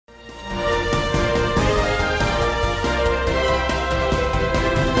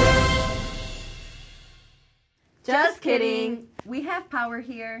Just kidding. We have power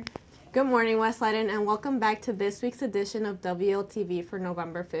here. Good morning, West Leiden, and welcome back to this week's edition of Wltv for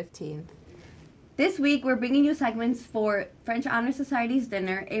November 15th. This week, we're bringing you segments for French Honor Society's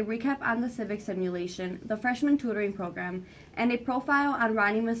dinner, a recap on the civic simulation, the freshman tutoring program, and a profile on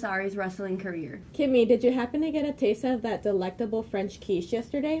Ronnie Masari's wrestling career. Kimmy, did you happen to get a taste of that delectable French quiche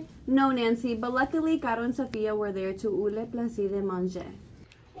yesterday? No, Nancy, but luckily, Caro and Sophia were there to eut le plaisir de manger.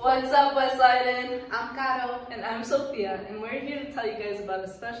 What's up, West Leiden? I'm Caro. And I'm Sophia, and we're here to tell you guys about a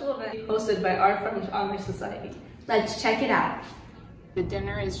special event hosted by our French Honor Society. Let's check it out. The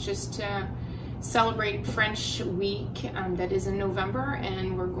dinner is just to celebrate French Week that is in November,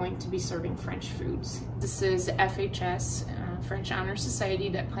 and we're going to be serving French foods. This is FHS, French Honor Society,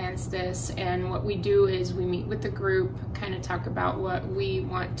 that plans this, and what we do is we meet with the group, kind of talk about what we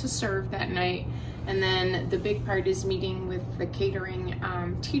want to serve that night, and then the big part is meeting with the catering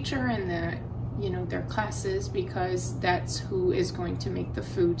teacher and their classes, because that's who is going to make the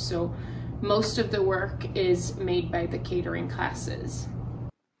food. So most of the work is made by the catering classes.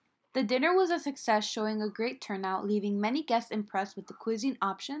 The dinner was a success, showing a great turnout, leaving many guests impressed with the cuisine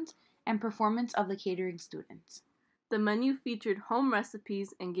options and performance of the catering students. The menu featured home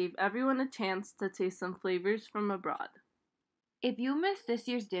recipes and gave everyone a chance to taste some flavors from abroad. If you missed this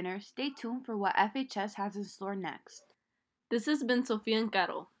year's dinner, stay tuned for what FHS has in store next. This has been Sophia and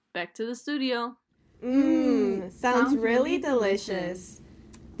Caro. Back to the studio. Sounds really delicious.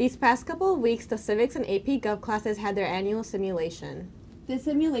 These past couple of weeks, the Civics and AP Gov classes had their annual simulation. This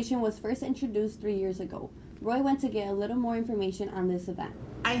simulation was first introduced 3 years ago. Roy went to get a little more information on this event.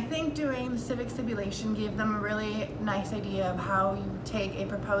 I think doing the civic simulation gave them a really nice idea of how you take a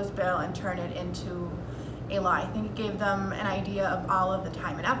proposed bill and turn it into a law. I think it gave them an idea of all of the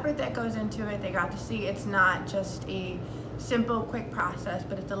time and effort that goes into it. They got to see it's not just a simple, quick process,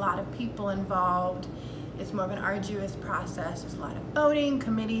 but it's a lot of people involved. It's more of an arduous process. There's a lot of voting,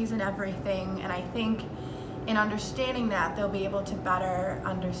 committees, and everything. And I think in understanding that, they'll be able to better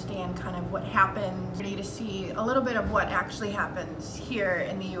understand kind of what happens. To see a little bit of what actually happens here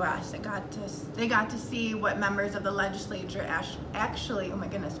in the U.S. They got to see what members of the legislature actually, oh my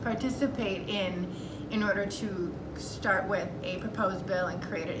goodness, participate in order to start with a proposed bill and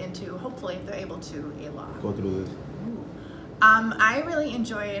create it into, hopefully, if they're able to, a law. Go through this. I really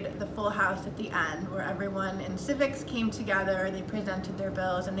enjoyed the full house at the end, where everyone in civics came together, they presented their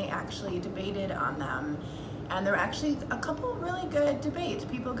bills, and they actually debated on them. And there were actually a couple really good debates.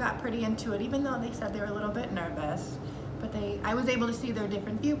 People got pretty into it, even though they said they were a little bit nervous. But I was able to see their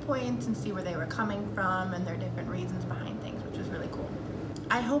different viewpoints and see where they were coming from and their different reasons behind things, which was really cool.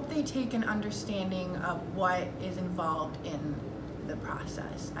 I hope they take an understanding of what is involved in the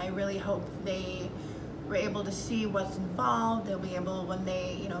process. I really hope they were able to see what's involved. They'll be able, when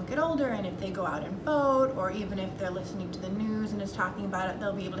they get older, and if they go out and vote, or even if they're listening to the news and is talking about it,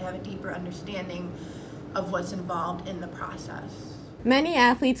 they'll be able to have a deeper understanding of what's involved in the process. Many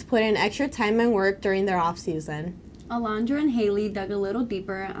athletes put in extra time and work during their off-season. Alondra and Haley dug a little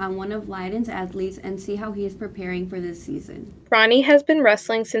deeper on one of Leiden's athletes and see how he is preparing for this season. Ronnie has been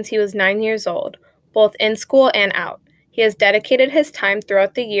wrestling since he was 9 years old, both in school and out. He has dedicated his time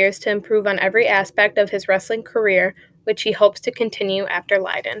throughout the years to improve on every aspect of his wrestling career, which he hopes to continue after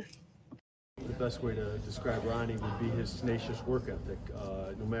Leiden. The best way to describe Ronnie would be his tenacious work ethic.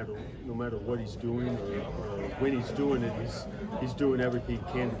 No matter what he's doing or when he's doing it, he's doing everything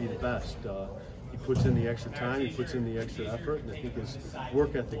he can to be the best. He puts in the extra time, he puts in the extra effort, and I think his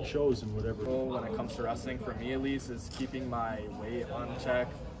work ethic shows in whatever. When it comes to wrestling, for me at least, is keeping my weight on check.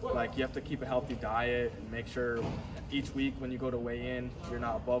 Like, you have to keep a healthy diet and make sure each week when you go to weigh in, you're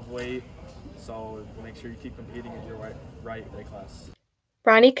not above weight. So make sure you keep competing in your right weight class.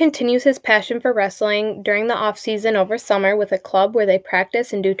 Ronnie continues his passion for wrestling during the off-season over summer with a club where they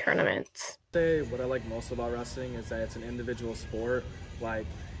practice and do tournaments. What I like most about wrestling is that it's an individual sport. Like,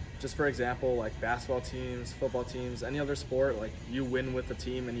 just for example, like basketball teams, football teams, any other sport, like, you win with the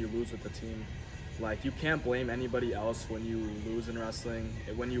team and you lose with the team. Like, you can't blame anybody else when you lose in wrestling.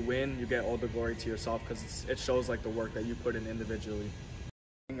 When you win, you get all the glory to yourself, because it shows like the work that you put in individually.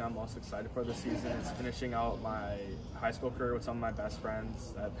 I'm most excited for this season is finishing out my high school career with some of my best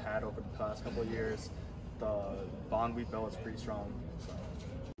friends I've had over the past couple of years. The bond we built is pretty strong. So.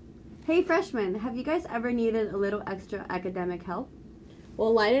 Hey freshmen, have you guys ever needed a little extra academic help?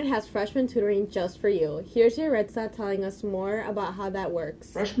 Well, Leiden has freshman tutoring just for you. Here's Yaritza telling us more about how that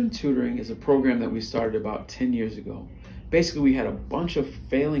works. Freshman tutoring is a program that we started about 10 years ago. Basically, we had a bunch of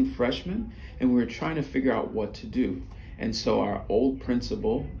failing freshmen, and we were trying to figure out what to do. And so our old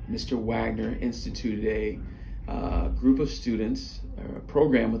principal, Mr. Wagner, instituted group of students, or a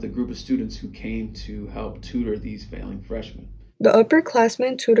program with a group of students who came to help tutor these failing freshmen. The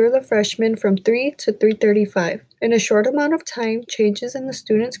upperclassmen tutor the freshmen from 3 to 3:35. In a short amount of time, changes in the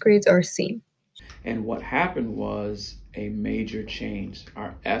students' grades are seen. And what happened was a major change.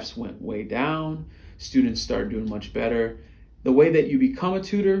 Our Fs went way down, students started doing much better. The way that you become a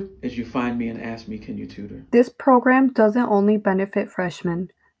tutor is you find me and ask me, can you tutor? This program doesn't only benefit freshmen.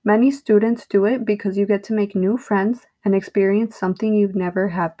 Many students do it because you get to make new friends and experience something you've never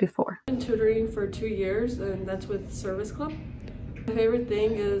had before. I've been tutoring for 2 years, and that's with Service Club. My favorite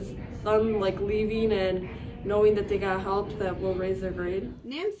thing is them leaving and knowing that they got help that will raise their grade.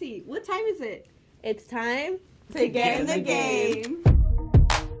 Nancy, what time is it? It's time to get in the game.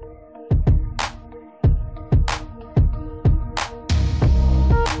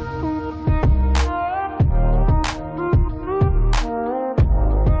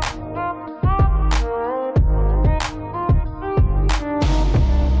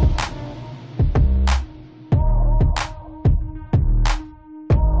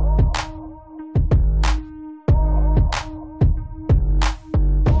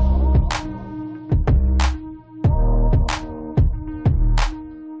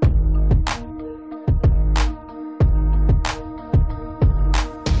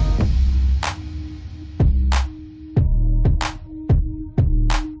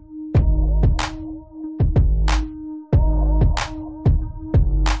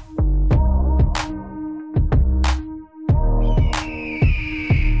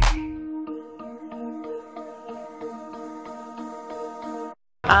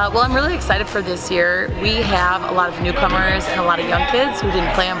 Well, I'm really excited for this year. We have a lot of newcomers and a lot of young kids who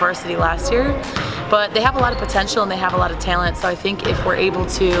didn't play on varsity last year, but they have a lot of potential and they have a lot of talent. So I think if we're able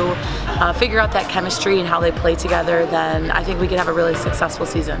to figure out that chemistry and how they play together, then I think we can have a really successful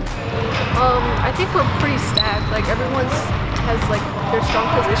season. I think we're pretty stacked. Everyone has their strong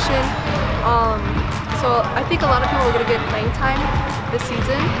position. So I think a lot of people are going to get playing time this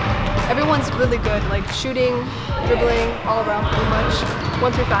season. Everyone's really good, shooting, dribbling, all around pretty much,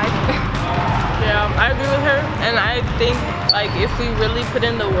 1 through 5. Yeah, I agree with her, and I think if we really put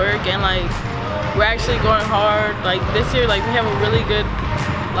in the work and we're actually going hard, this year we have a really good,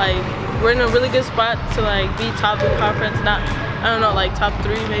 we're in a really good spot to be top in conference, not, I don't know, top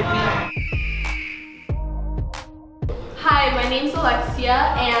 3 maybe. Hi, my name's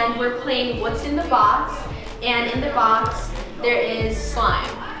Alexia, and we're playing What's in the Box, and in the box there is slime.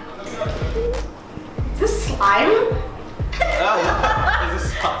 Is this slime? Is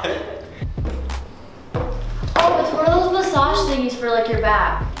this slime? Oh, it's one of those massage thingies for your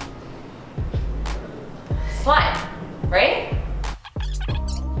back. Slime, right?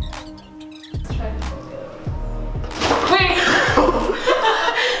 Wait!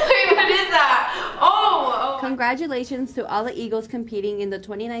 Wait, what is that? Oh! Congratulations to all the Eagles competing in the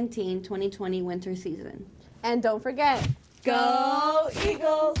 2019-2020 winter season. And don't forget, go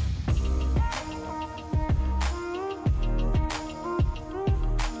Eagles!